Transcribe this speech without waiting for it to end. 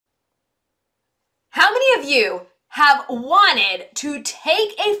of you have wanted to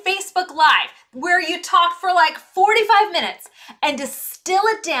take a Facebook Live where you talk for like 45 minutes and distill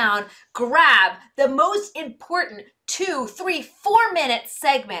it down, grab the most important 2, 3, 4-minute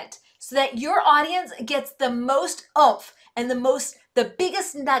segment so that your audience gets the most oomph and the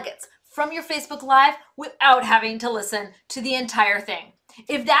biggest nuggets from your Facebook Live without having to listen to the entire thing.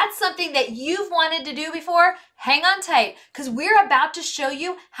 If that's something that you've wanted to do before, hang on tight because we're about to show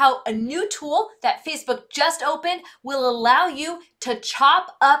you how a new tool that Facebook just opened will allow you to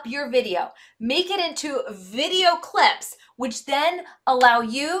chop up your video, make it into video clips, which then allow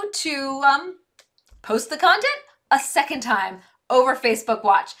you to post the content a second time over Facebook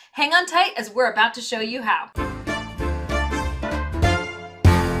Watch. Hang on tight as we're about to show you how.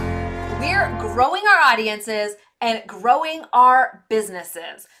 We're growing our audiences and growing our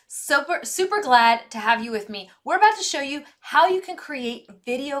businesses. Super glad to have you with me. We're about to show you how you can create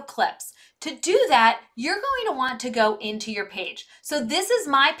video clips. To do that, you're going to want to go into your page. So this is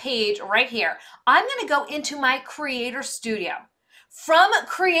my page right here. I'm going to go into my Creator Studio. From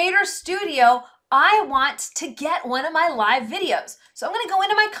Creator Studio, I want to get one of my live videos. So I'm going to go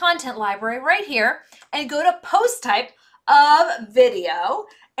into my content library right here and go to post type of video.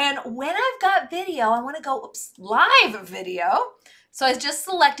 And when I've got video, I want to go, live video. So I just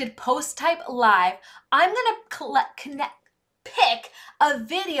selected post type live. I'm going to pick a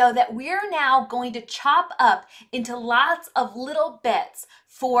video that we're now going to chop up into lots of little bits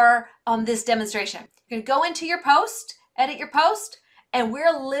for this demonstration. You're going to go into your post, edit your post, and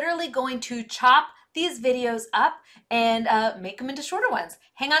we're literally going to chop these videos up and make them into shorter ones.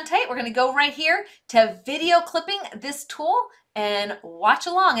 Hang on tight. We're going to go right here to video clipping, this tool, and watch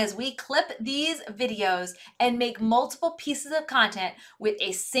along as we clip these videos and make multiple pieces of content with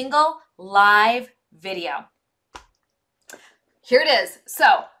a single live video. Here it is.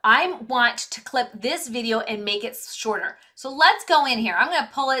 So I want to clip this video and make it shorter. So let's go in here. I'm going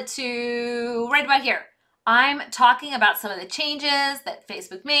to pull it to right about here. I'm talking about some of the changes that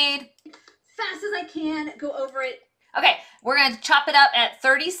Facebook made. Fast as I can, go over it. Okay, we're going to chop it up at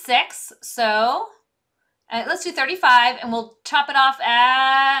 36. So let's do 35 and we'll chop it off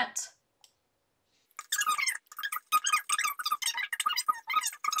at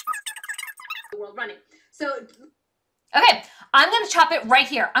world running. So okay, I'm going to chop it right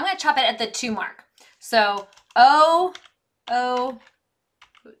here. I'm going to chop it at the 2 mark. So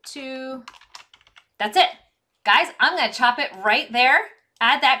 2. That's it. Guys, I'm going to chop it right there.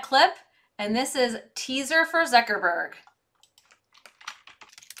 Add that clip. And this is teaser for Zuckerberg.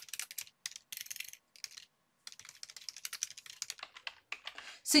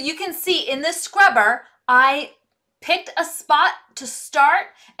 So you can see in this scrubber, I picked a spot to start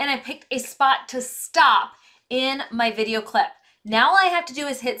and I picked a spot to stop in my video clip. Now all I have to do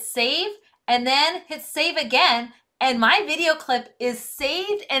is hit save and then hit save again. And my video clip is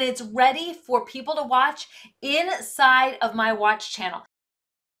saved and it's ready for people to watch inside of my watch channel.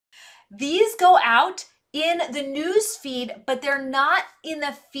 These go out in the news feed, but they're not in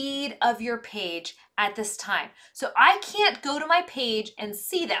the feed of your page at this time. So I can't go to my page and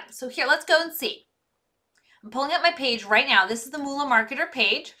see them. So here, let's go and see. I'm pulling up my page right now. This is the Moolah Marketer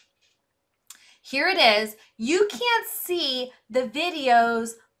page. Here it is. You can't see the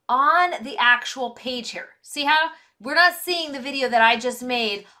videos on the actual page here. See how we're not seeing the video that I just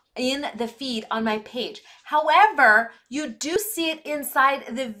made in the feed on my page. However, you do see it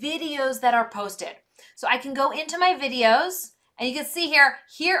inside the videos that are posted. So I can go into my videos and you can see here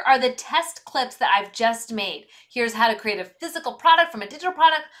are the test clips that I've just made. Here's how to create a physical product from a digital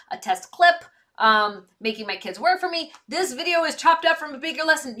product, a test clip, making my kids work for me. This video is chopped up from a bigger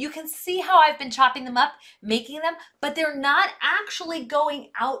lesson. You can see how I've been chopping them up, making them, but they're not actually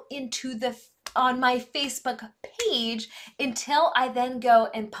going out into on my Facebook page until I then go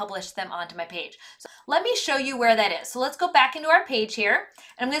and publish them onto my page. So let me show you where that is. So let's go back into our page here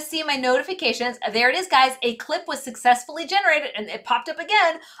and I'm going to see my notifications. There it is, guys. A clip was successfully generated and it popped up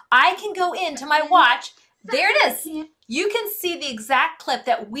again. I can go into my watch. There it is. You can see the exact clip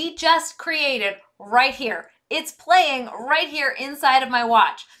that we just created right here. It's playing right here inside of my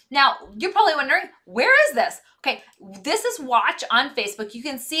watch. Now, you're probably wondering, where is this? Okay, this is Watch on Facebook. You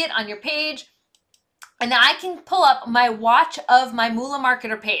can see it on your page. And I can pull up my watch of my Moolah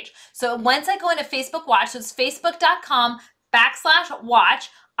Marketer page. So once I go into Facebook Watch, so it's facebook.com/watch,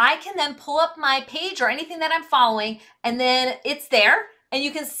 I can then pull up my page or anything that I'm following, and then it's there. And you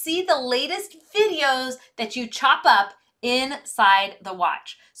can see the latest videos that you chop up inside the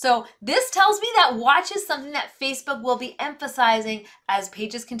watch. So this tells me that watch is something that Facebook will be emphasizing as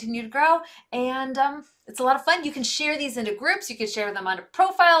pages continue to grow, and It's a lot of fun. You can share these into groups. You can share them onto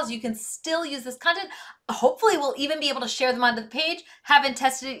profiles. You can still use this content. Hopefully we'll even be able to share them onto the page. Haven't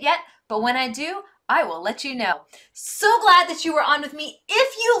tested it yet, but when I do, I will let you know. So glad that you were on with me.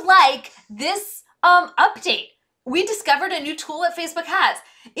 If you like this update, we discovered a new tool that Facebook has.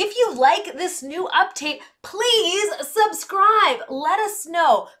 If you like this new update, please subscribe. Let us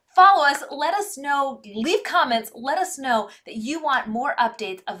know. Follow us. Let us know. Leave comments. Let us know that you want more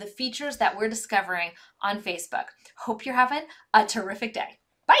updates of the features that we're discovering on Facebook. Hope you're having a terrific day.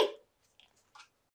 Bye.